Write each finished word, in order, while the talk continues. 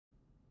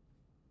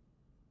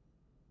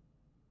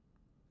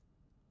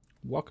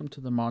Welcome to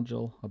the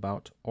module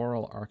about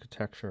aural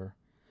architecture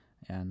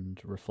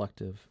and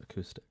reflective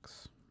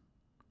acoustics.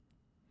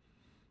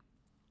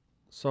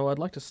 So I'd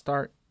like to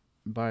start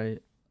by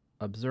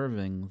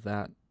observing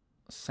that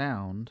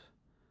sound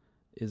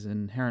is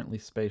inherently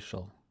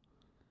spatial,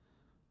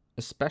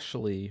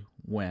 especially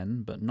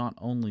when, but not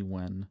only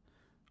when,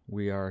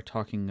 we are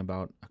talking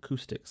about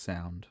acoustic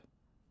sound,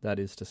 that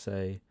is to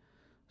say,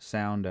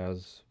 sound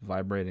as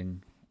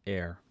vibrating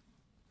air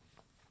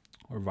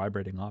or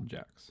vibrating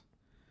objects.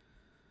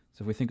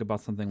 So if we think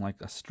about something like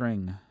a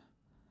string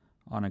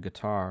on a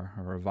guitar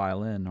or a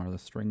violin, or the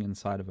string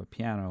inside of a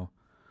piano,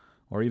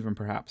 or even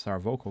perhaps our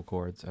vocal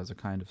cords as a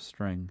kind of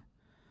string,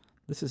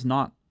 this is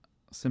not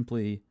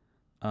simply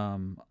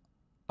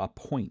a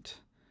point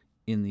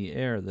in the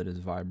air that is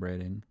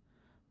vibrating,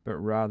 but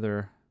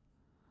rather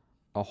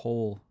a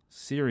whole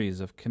series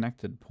of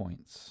connected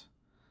points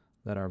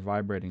that are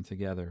vibrating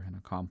together in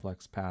a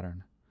complex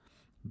pattern.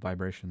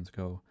 Vibrations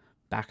go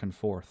back and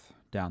forth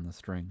down the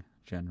string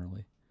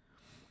generally.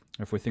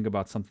 If we think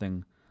about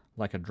something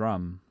like a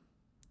drum,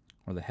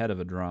 or the head of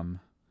a drum,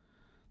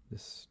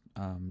 this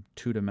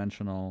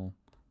two-dimensional,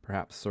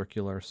 perhaps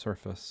circular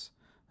surface,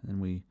 and then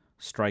we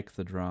strike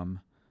the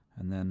drum,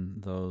 and then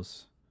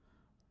those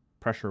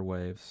pressure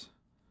waves,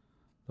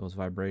 those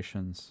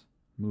vibrations,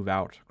 move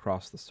out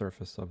across the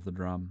surface of the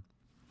drum.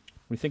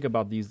 When we think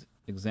about these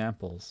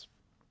examples,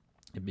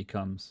 it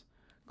becomes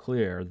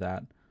clear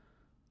that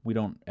we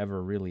don't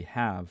ever really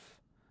have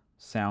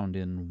sound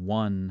in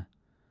one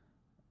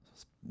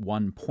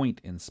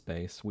point in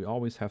space. We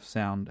always have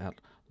sound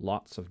at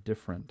lots of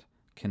different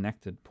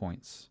connected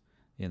points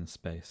in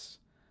space.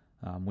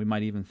 We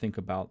might even think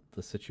about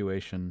the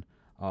situation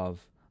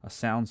of a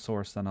sound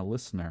source and a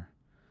listener.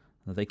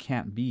 They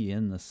can't be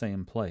in the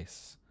same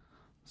place.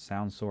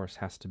 Sound source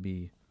has to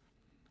be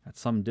at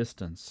some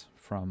distance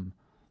from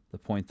the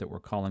point that we're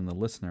calling the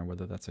listener,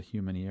 whether that's a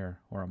human ear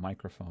or a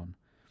microphone.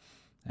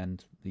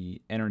 And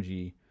the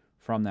energy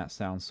from that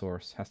sound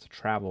source has to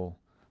travel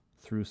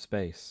through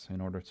space in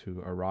order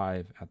to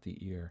arrive at the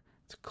ear.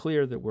 It's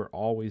clear that we're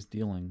always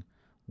dealing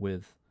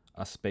with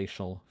a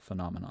spatial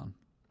phenomenon.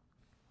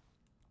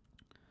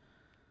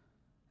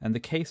 And the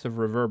case of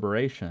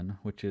reverberation,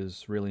 which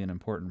is really an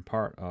important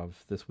part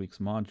of this week's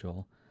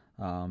module,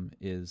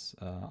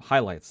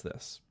 highlights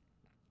this.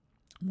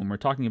 When we're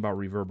talking about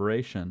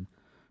reverberation,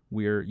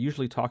 we're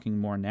usually talking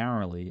more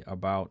narrowly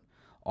about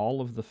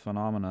all of the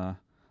phenomena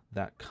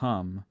that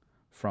come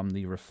from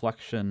the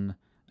reflection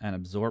and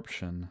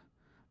absorption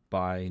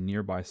by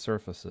nearby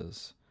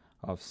surfaces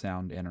of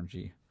sound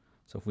energy.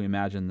 So if we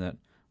imagine that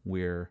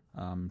we're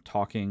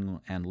talking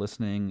and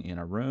listening in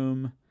a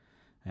room,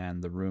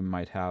 and the room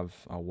might have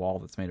a wall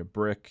that's made of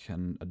brick,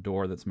 and a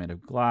door that's made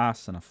of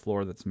glass, and a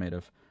floor that's made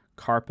of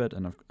carpet,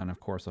 and of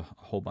course a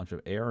whole bunch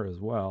of air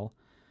as well.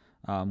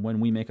 When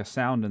we make a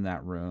sound in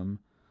that room,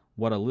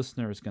 what a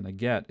listener is going to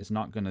get is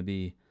not going to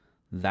be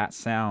that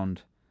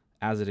sound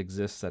as it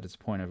exists at its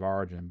point of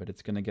origin, but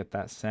it's going to get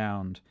that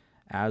sound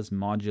as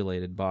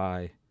modulated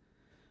by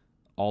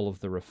all of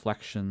the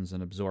reflections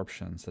and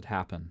absorptions that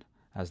happen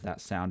as that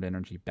sound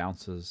energy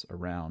bounces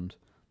around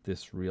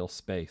this real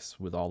space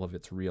with all of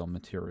its real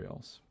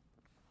materials.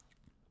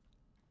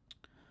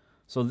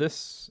 So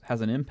this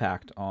has an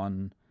impact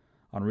on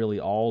really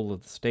all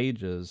of the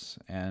stages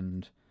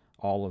and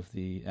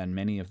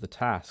many of the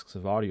tasks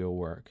of audio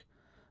work.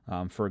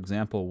 For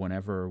example,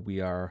 whenever we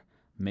are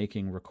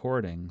making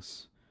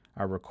recordings,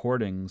 our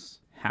recordings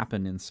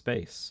happen in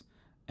space,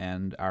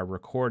 and our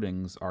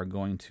recordings are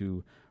going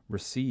to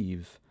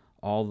receive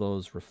all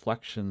those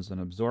reflections and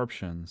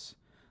absorptions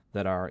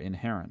that are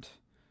inherent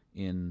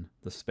in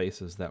the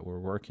spaces that we're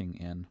working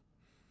in.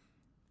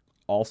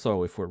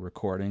 Also, if we're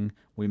recording,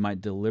 we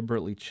might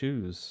deliberately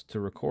choose to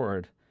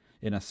record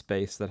in a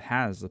space that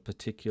has a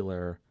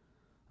particular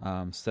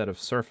set of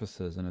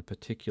surfaces and a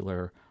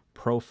particular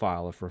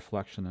profile of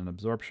reflection and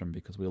absorption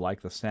because we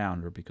like the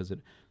sound or because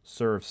it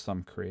serves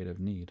some creative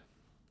need.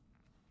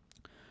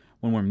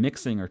 When we're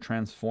mixing or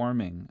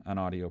transforming an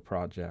audio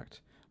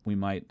project, we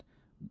might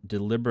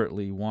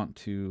deliberately want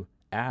to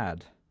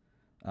add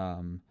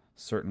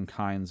certain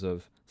kinds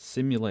of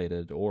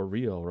simulated or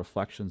real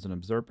reflections and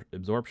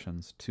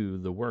absorptions to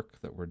the work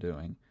that we're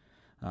doing.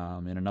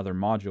 In another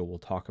module, we'll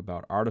talk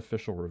about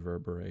artificial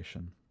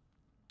reverberation.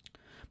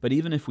 But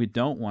even if we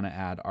don't want to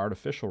add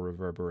artificial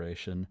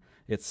reverberation,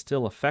 it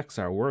still affects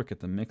our work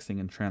at the mixing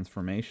and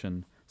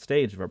transformation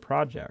stage of a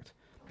project,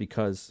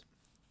 because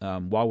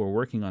while we're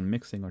working on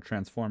mixing or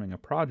transforming a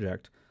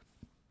project,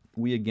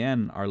 we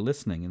again are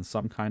listening in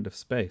some kind of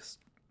space.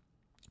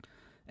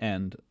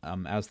 And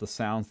as the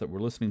sounds that we're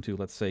listening to,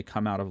 let's say,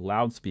 come out of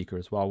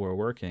loudspeakers while we're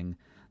working,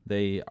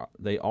 they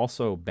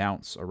also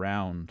bounce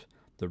around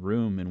the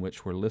room in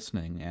which we're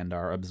listening and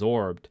are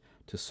absorbed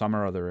to some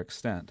or other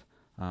extent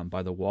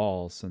by the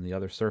walls and the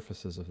other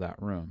surfaces of that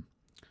room.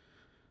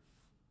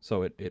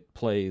 So it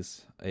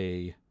plays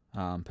a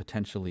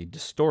potentially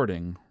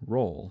distorting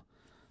role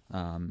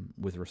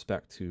with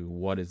respect to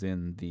what is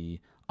in the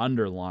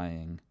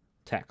underlying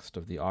text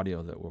of the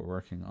audio that we're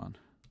working on.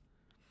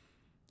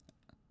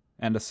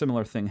 And a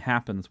similar thing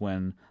happens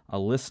when a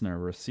listener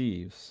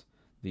receives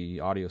the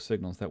audio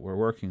signals that we're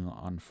working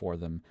on for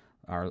them.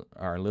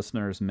 Our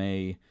listeners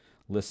may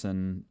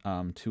listen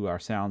to our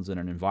sounds in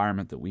an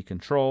environment that we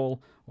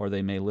control, or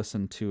they may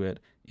listen to it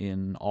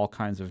in all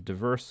kinds of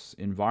diverse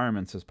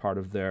environments as part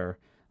of their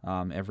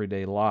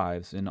everyday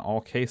lives. In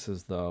all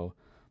cases, though,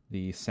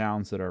 the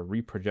sounds that are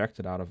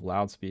reprojected out of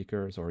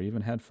loudspeakers or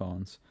even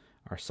headphones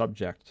are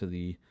subject to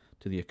the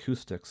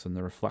acoustics and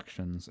the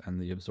reflections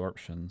and the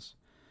absorptions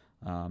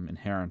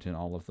inherent in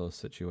all of those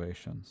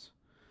situations.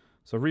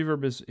 So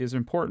reverb is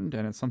important,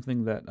 and it's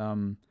something that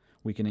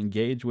we can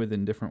engage with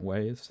in different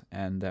ways,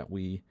 and that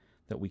we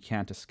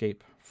can't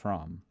escape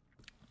from.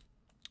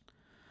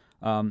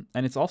 And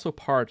it's also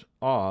part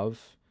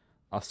of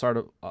a sort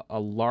of a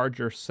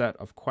larger set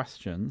of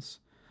questions,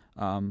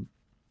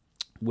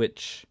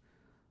 which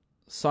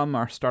some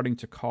are starting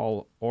to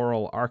call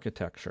aural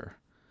architecture,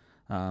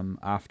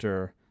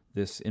 after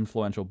this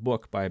influential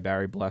book by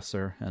Barry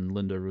Blesser and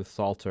Linda Ruth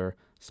Salter,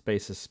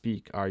 Spaces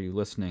Speak, Are You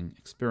Listening?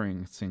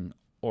 Experiencing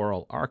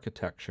Aural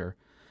Architecture.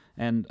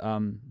 And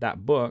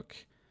that book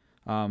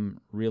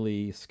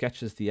really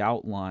sketches the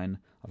outline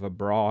of a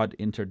broad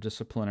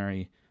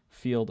interdisciplinary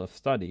field of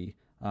study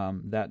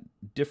that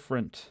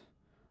different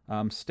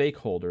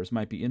stakeholders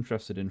might be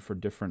interested in for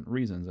different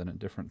reasons and at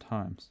different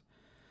times.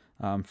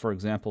 For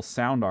example,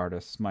 sound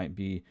artists might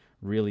be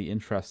really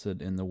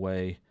interested in the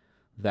way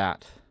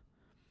that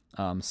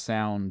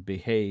sound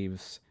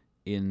behaves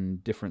in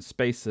different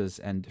spaces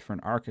and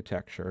different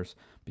architectures,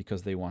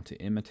 because they want to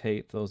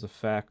imitate those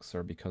effects,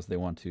 or because they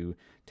want to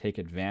take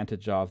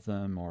advantage of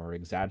them or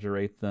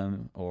exaggerate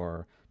them,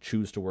 or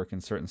choose to work in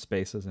certain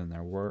spaces in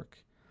their work.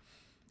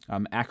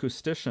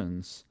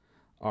 Acousticians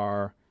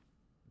are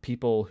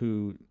people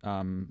who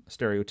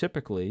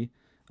stereotypically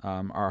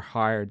are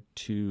hired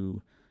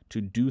to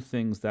do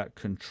things that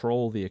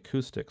control the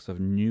acoustics of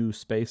new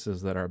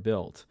spaces that are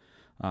built,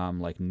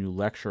 like new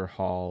lecture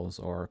halls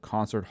or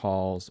concert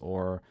halls,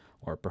 or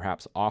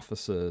perhaps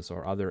offices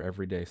or other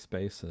everyday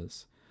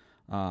spaces.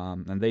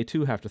 And they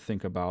too have to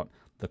think about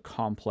the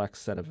complex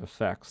set of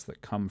effects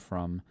that come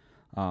from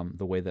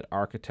the way that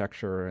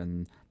architecture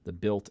and the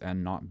built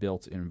and not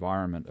built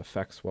environment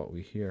affects what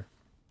we hear.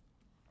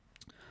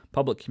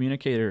 Public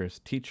communicators,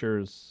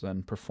 teachers,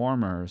 and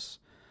performers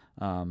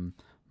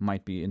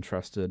might be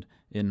interested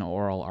in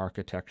aural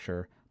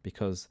architecture,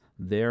 because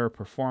their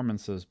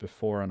performances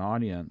before an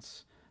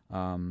audience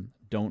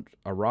don't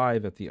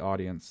arrive at the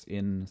audience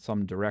in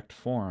some direct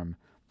form.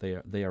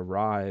 They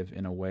arrive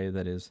in a way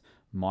that is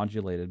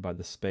modulated by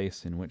the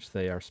space in which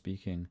they are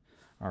speaking,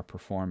 are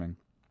performing.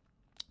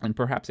 And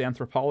perhaps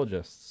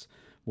anthropologists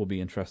will be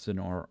interested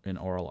in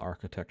aural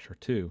architecture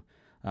too.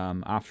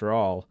 After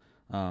all,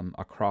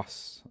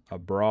 across a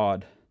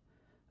broad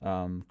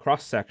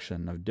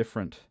cross-section of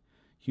different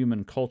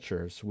human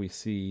cultures, we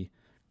see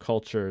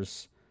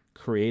cultures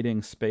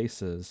creating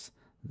spaces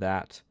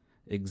that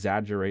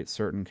exaggerate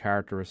certain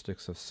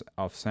characteristics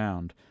of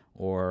sound,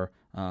 or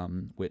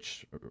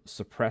which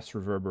suppress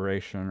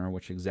reverberation, or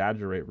which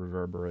exaggerate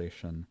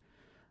reverberation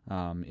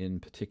in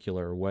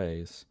particular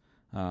ways.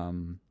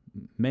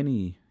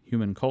 Many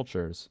human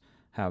cultures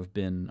have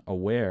been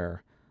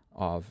aware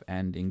of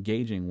and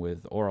engaging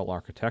with aural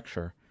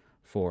architecture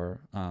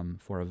for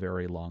a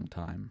very long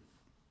time.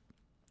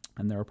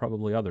 And there are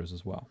probably others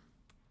as well.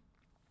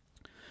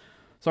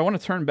 So I want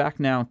to turn back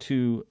now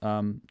to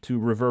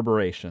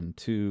reverberation,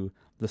 to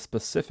the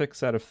specific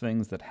set of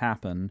things that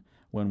happen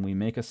when we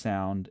make a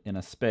sound in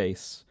a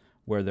space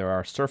where there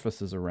are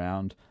surfaces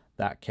around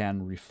that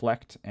can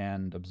reflect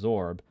and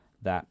absorb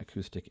that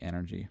acoustic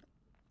energy.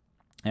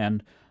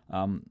 And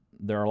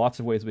there are lots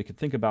of ways we could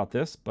think about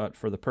this, but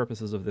for the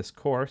purposes of this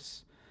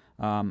course,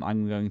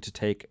 I'm going to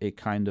take a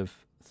kind of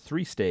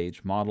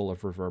three-stage model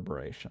of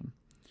reverberation.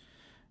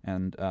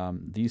 And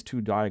these two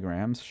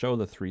diagrams show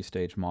the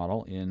three-stage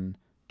model in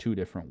two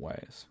different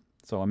ways.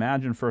 So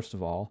imagine, first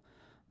of all,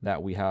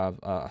 that we have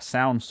a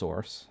sound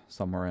source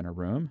somewhere in a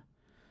room.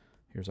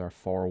 Here's our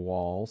four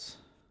walls.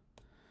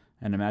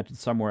 And imagine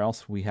somewhere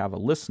else we have a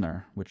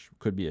listener, which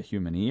could be a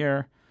human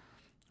ear,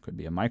 could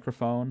be a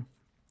microphone.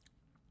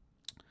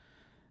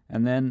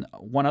 And then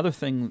one other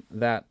thing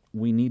that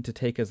we need to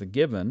take as a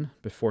given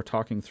before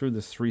talking through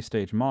this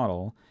three-stage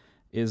model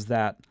is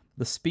that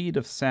the speed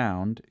of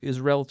sound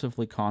is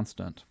relatively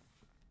constant.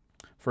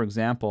 For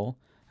example,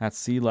 at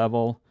sea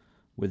level,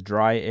 with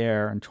dry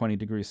air and 20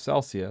 degrees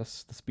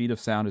Celsius, the speed of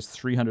sound is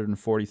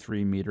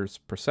 343 meters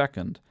per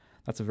second.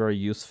 That's a very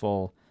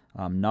useful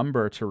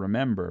number to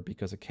remember,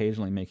 because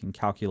occasionally making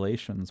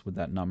calculations with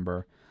that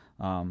number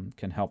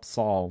can help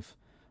solve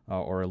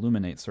or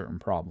illuminate certain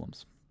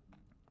problems.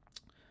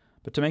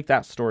 But to make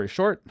that story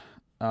short,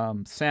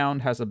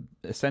 sound has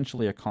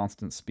essentially a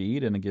constant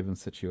speed in a given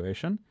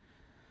situation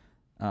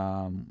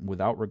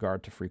without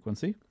regard to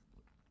frequency.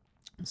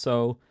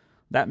 So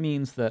that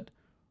means that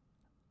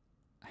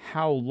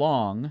how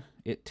long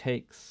it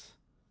takes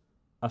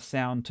a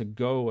sound to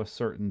go a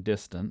certain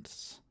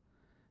distance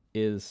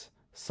is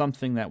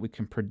something that we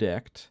can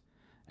predict,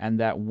 and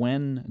that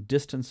when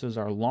distances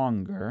are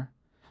longer,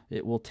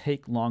 it will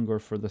take longer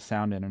for the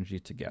sound energy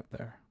to get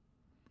there.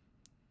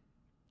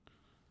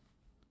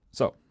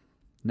 So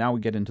now we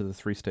get into the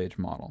three-stage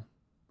model.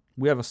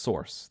 We have a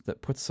source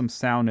that puts some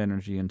sound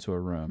energy into a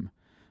room.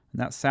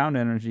 And that sound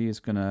energy is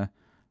going to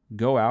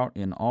go out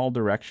in all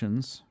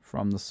directions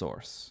from the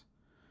source.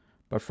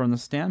 But from the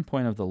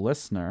standpoint of the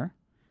listener,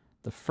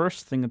 the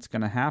first thing that's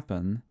going to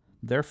happen,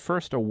 their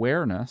first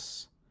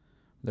awareness,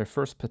 their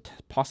first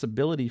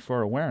possibility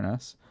for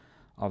awareness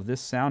of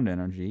this sound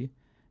energy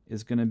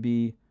is going to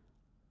be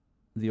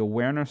the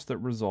awareness that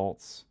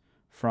results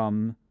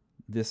from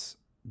this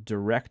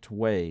direct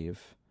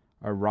wave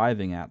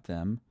arriving at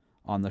them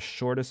on the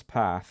shortest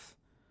path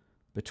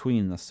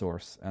between the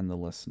source and the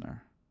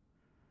listener.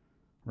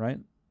 Right?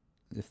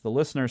 If the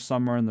listener is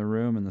somewhere in the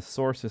room and the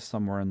source is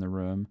somewhere in the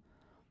room,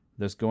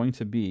 there's going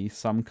to be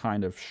some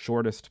kind of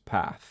shortest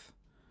path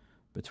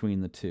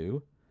between the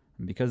two.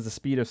 And because the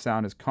speed of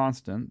sound is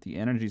constant, the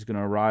energy is going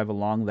to arrive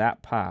along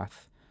that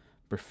path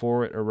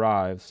before it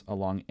arrives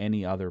along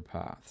any other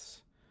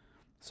paths.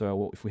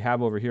 So if we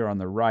have over here on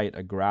the right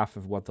a graph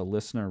of what the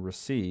listener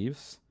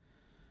receives,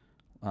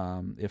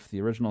 if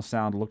the original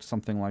sound looked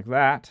something like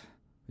that,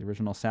 the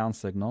original sound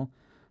signal,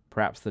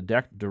 perhaps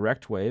the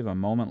direct wave a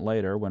moment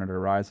later when it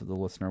arrives at the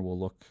listener will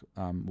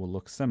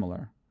look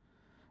similar.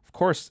 Of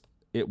course,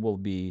 it will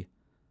be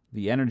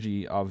the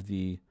energy of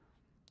the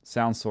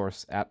sound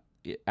source at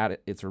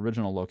its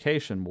original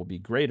location will be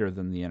greater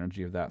than the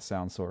energy of that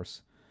sound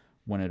source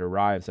when it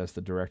arrives as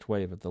the direct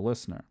wave at the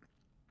listener.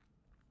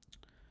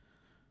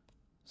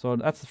 So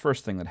that's the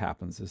first thing that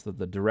happens, is that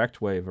the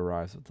direct wave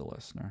arrives at the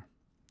listener.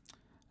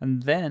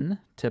 And then,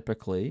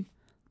 typically,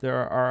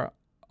 there are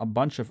a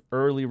bunch of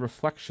early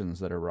reflections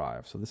that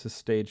arrive. So this is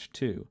stage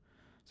 2.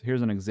 So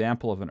here's an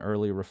example of an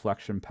early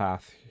reflection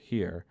path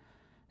here.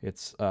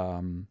 It's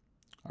a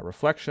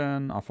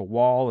reflection off a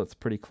wall that's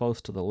pretty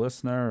close to the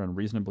listener and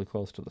reasonably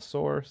close to the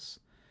source.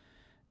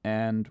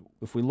 And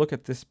if we look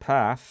at this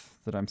path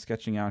that I'm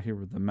sketching out here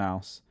with the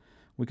mouse,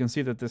 we can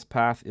see that this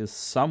path is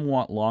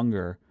somewhat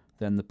longer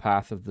than the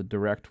path of the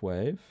direct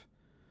wave,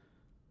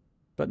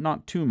 but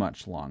not too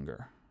much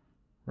longer,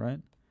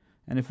 right?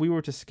 And if we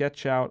were to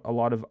sketch out a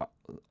lot of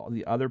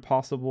the other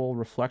possible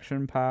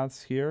reflection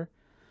paths here,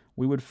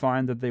 we would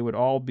find that they would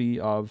all be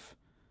of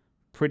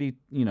pretty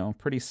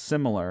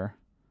similar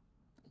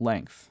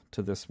length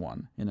to this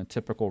one in a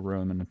typical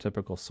room, in a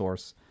typical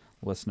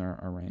source-listener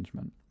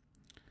arrangement.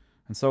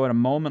 And so at a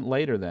moment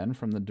later then,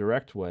 from the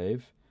direct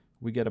wave,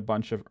 we get a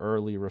bunch of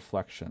early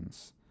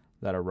reflections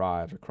that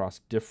arrive across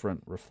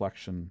different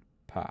reflection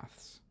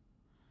paths.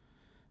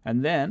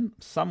 And then,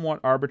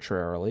 somewhat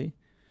arbitrarily,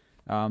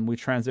 we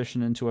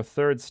transition into a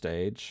third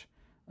stage,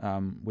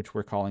 which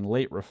we're calling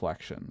late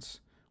reflections.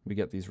 We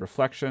get these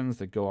reflections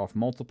that go off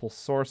multiple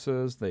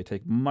sources. They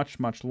take much,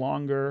 much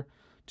longer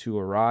to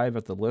arrive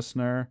at the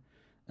listener.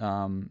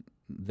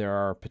 There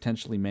are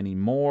potentially many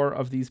more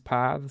of these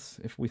paths,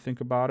 if we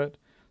think about it.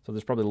 So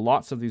there's probably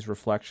lots of these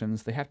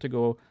reflections. They have to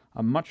go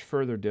a much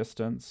further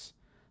distance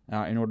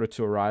in order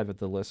to arrive at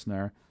the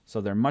listener.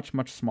 So they're much,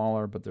 much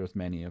smaller, but there's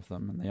many of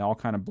them. And they all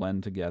kind of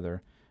blend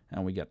together,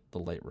 and we get the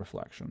late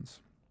reflections.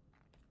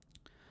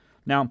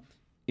 Now,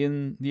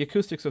 in the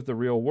acoustics of the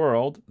real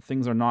world,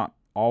 things are not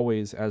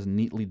always as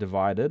neatly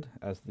divided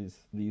as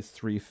these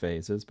three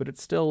phases, but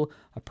it's still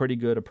a pretty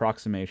good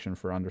approximation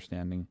for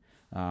understanding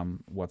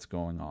what's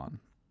going on.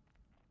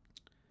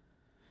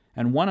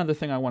 And one other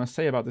thing I want to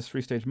say about this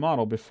three-stage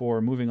model before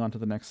moving on to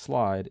the next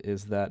slide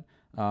is that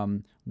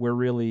we're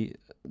really,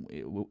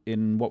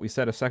 in what we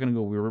said a second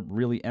ago, we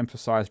really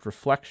emphasized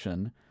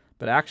reflection,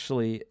 but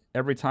actually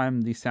every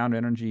time the sound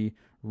energy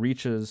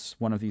reaches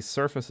one of these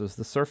surfaces,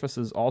 the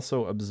surfaces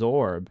also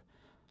absorb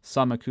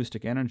some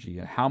acoustic energy.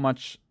 And how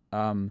much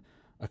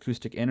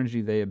acoustic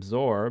energy they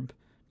absorb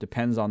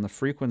depends on the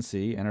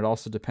frequency, and it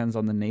also depends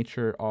on the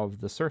nature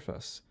of the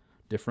surface.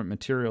 Different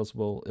materials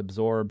will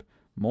absorb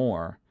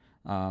more,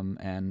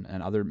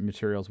 and other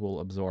materials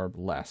will absorb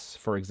less.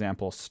 For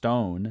example,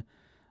 stone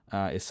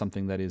is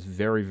something that is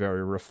very,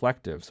 very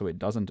reflective, so it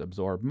doesn't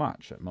absorb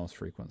much at most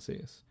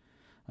frequencies.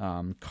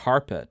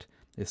 Carpet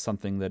is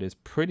something that is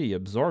pretty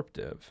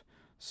absorptive,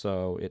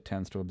 so it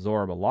tends to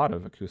absorb a lot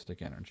of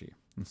acoustic energy,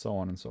 and so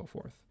on and so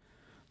forth.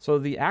 So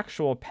the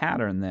actual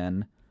pattern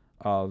then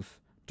of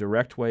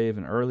direct wave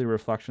and early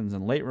reflections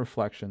and late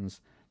reflections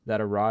that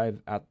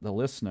arrive at the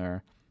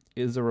listener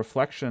is a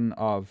reflection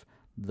of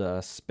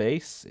the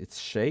space, its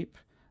shape.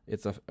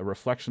 It's a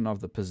reflection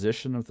of the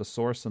position of the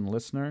source and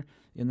listener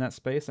in that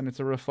space, and it's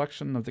a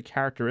reflection of the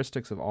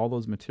characteristics of all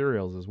those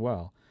materials as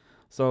well.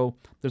 So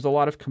there's a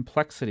lot of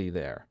complexity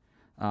there,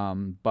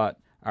 but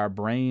our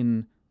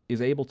brain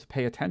is able to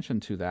pay attention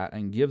to that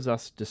and gives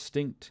us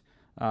distinct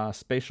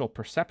spatial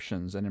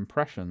perceptions and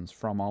impressions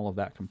from all of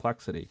that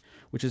complexity,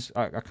 which is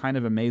a kind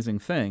of amazing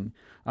thing,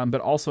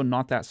 but also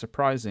not that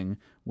surprising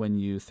when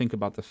you think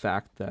about the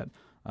fact that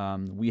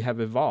we have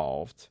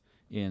evolved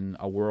in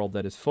a world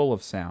that is full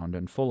of sound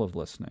and full of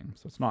listening.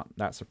 So it's not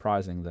that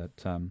surprising that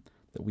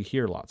that we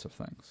hear lots of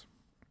things.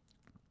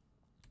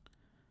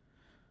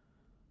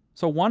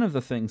 So one of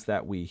the things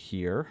that we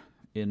hear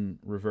in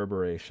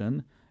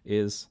reverberation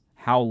is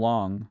how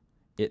long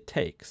it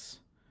takes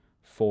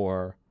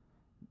for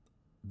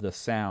the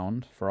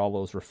sound, for all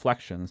those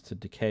reflections to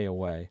decay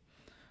away.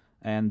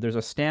 And there's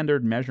a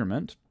standard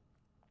measurement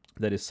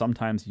that is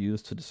sometimes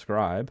used to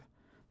describe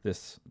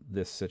this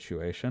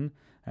situation,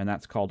 and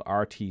that's called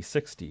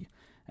RT60.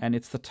 And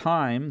it's the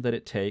time that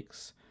it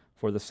takes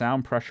for the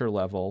sound pressure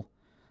level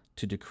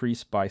to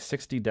decrease by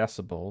 60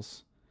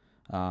 decibels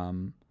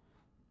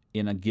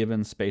in a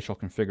given spatial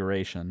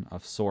configuration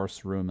of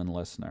source, room, and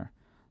listener.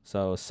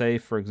 So say,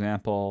 for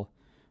example,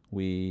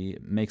 we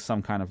make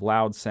some kind of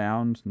loud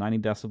sound, 90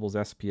 decibels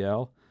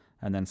SPL,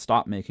 and then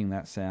stop making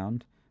that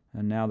sound.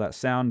 And now that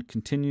sound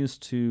continues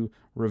to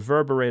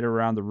reverberate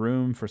around the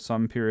room for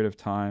some period of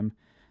time,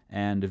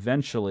 and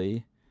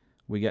eventually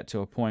we get to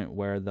a point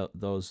where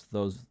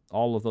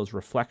all of those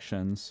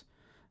reflections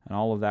and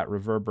all of that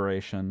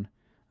reverberation,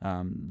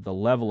 the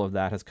level of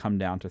that has come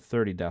down to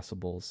 30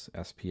 decibels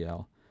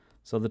SPL.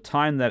 So the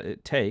time that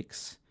it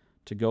takes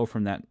to go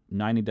from that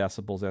 90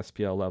 decibels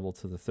SPL level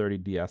to the 30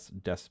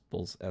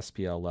 decibels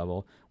SPL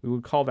level, we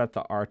would call that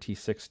the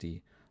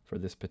RT60 for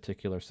this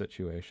particular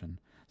situation.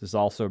 This is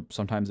also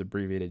sometimes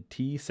abbreviated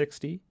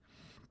T60,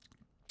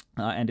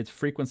 and it's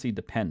frequency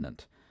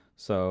dependent.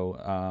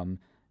 So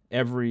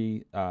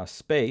every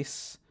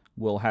space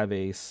will have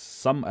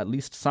at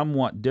least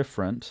somewhat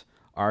different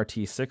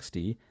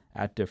RT60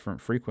 at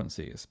different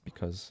frequencies,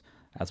 because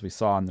as we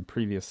saw in the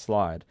previous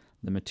slide,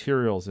 the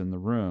materials in the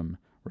room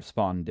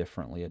respond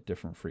differently at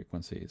different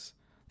frequencies.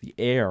 The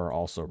air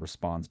also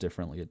responds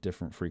differently at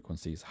different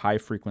frequencies. High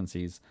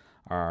frequencies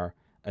are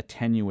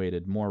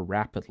attenuated more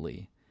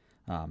rapidly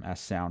as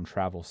sound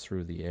travels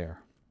through the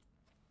air.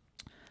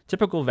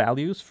 Typical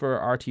values for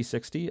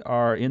RT60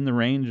 are in the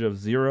range of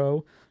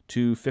 0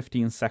 to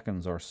 15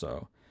 seconds or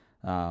so.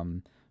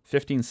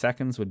 15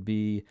 seconds would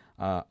be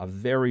a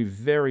very,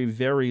 very,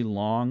 very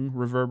long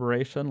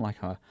reverberation, like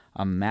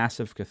a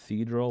massive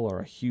cathedral or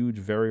a huge,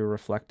 very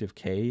reflective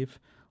cave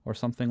or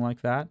something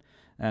like that.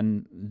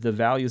 And the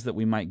values that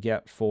we might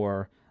get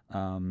for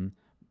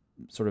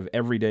sort of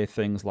everyday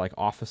things like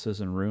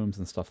offices and rooms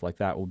and stuff like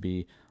that will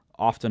be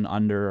often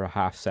under a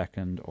half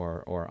second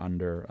or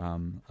under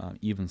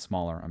even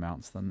smaller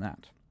amounts than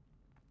that.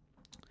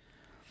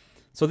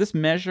 So this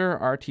measure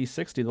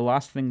RT60, the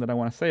last thing that I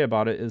want to say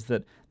about it is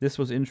that this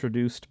was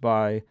introduced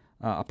by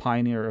a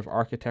pioneer of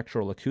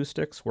architectural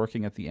acoustics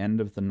working at the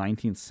end of the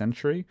 19th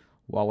century,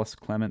 Wallace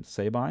Clement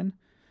Sabine.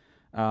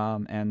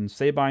 And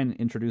Sabine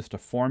introduced a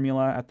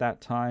formula at that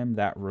time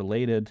that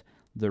related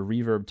the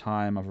reverb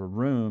time of a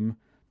room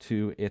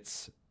to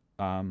its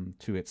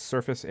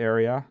surface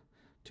area,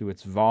 to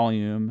its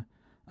volume,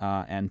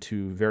 and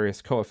to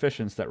various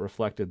coefficients that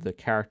reflected the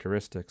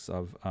characteristics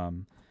of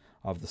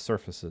the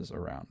surfaces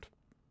around.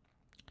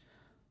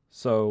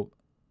 So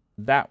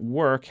that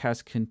work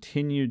has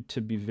continued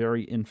to be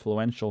very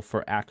influential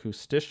for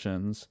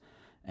acousticians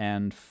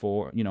and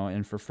for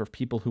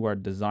people who are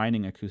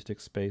designing acoustic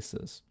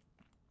spaces.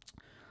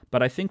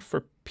 But I think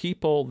for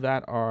people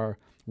that are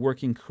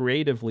working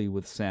creatively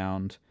with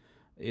sound,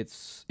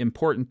 it's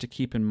important to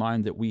keep in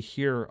mind that we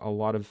hear a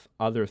lot of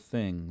other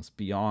things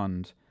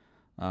beyond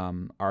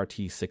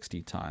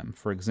RT60 time.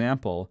 For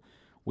example,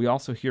 we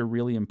also hear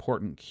really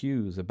important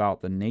cues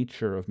about the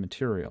nature of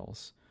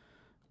materials.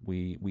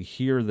 We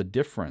hear the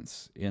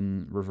difference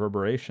in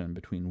reverberation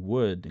between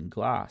wood and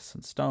glass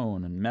and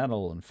stone and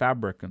metal and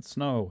fabric and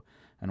snow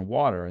and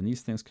water, and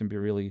these things can be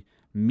really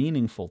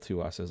meaningful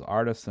to us as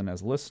artists and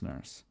as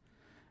listeners.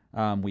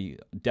 We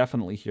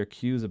definitely hear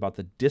cues about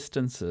the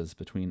distances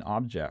between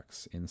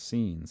objects in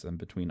scenes and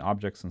between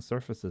objects and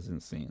surfaces in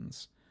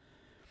scenes.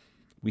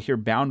 We hear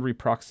boundary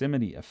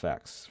proximity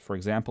effects. For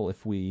example,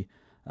 if we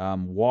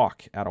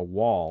walk at a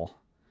wall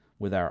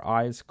with our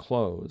eyes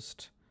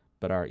closed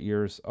but our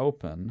ears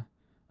open,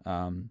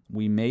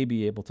 we may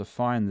be able to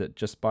find that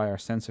just by our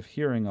sense of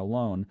hearing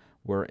alone,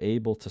 we're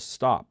able to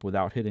stop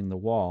without hitting the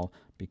wall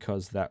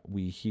because that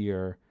we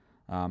hear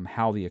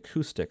how the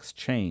acoustics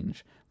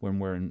change when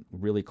we're in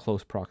really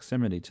close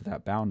proximity to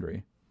that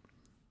boundary.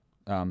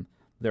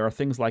 There are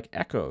things like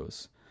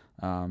echoes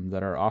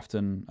that are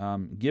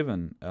often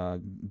given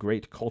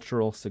great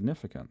cultural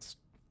significance.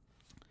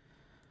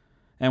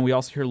 And we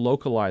also hear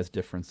localized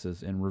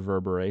differences in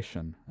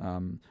reverberation.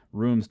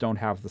 Rooms don't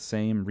have the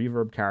same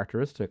reverb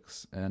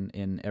characteristics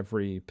in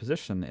every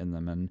position in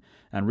them.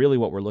 And really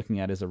what we're looking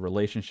at is a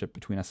relationship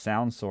between a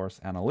sound source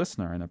and a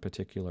listener in a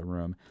particular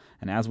room.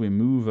 And as we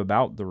move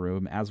about the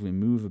room, as we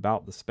move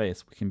about the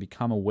space, we can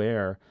become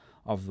aware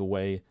of the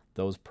way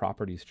those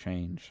properties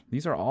change.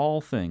 These are all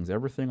things,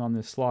 everything on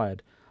this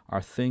slide,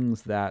 are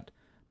things that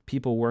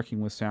people working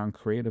with sound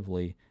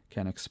creatively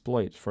can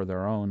exploit for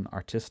their own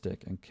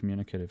artistic and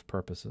communicative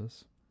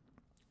purposes.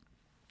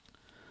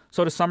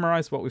 So to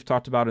summarize what we've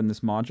talked about in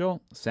this module,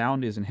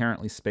 sound is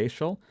inherently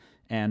spatial,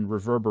 and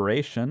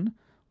reverberation,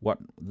 what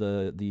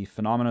the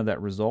phenomena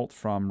that result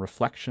from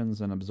reflections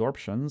and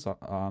absorptions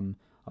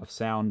of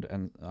sound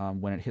and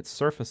when it hits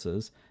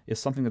surfaces, is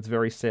something that's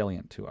very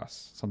salient to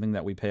us, something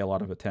that we pay a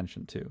lot of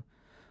attention to.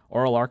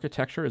 Aural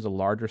architecture is a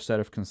larger set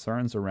of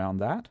concerns around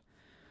that.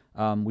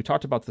 We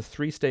talked about the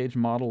three-stage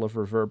model of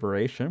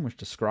reverberation, which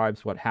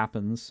describes what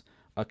happens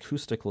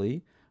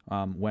acoustically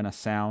when a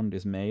sound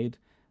is made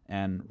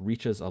and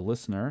reaches a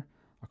listener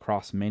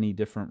across many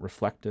different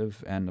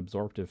reflective and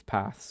absorptive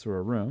paths through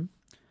a room.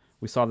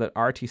 We saw that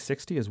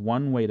RT60 is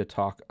one way to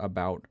talk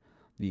about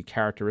the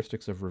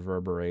characteristics of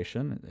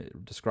reverberation.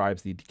 It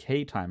describes the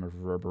decay time of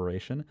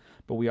reverberation,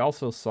 but we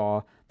also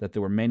saw that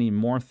there were many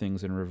more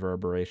things in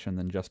reverberation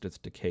than just its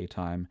decay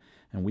time,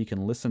 and we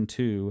can listen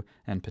to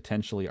and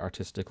potentially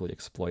artistically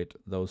exploit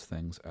those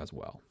things as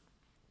well.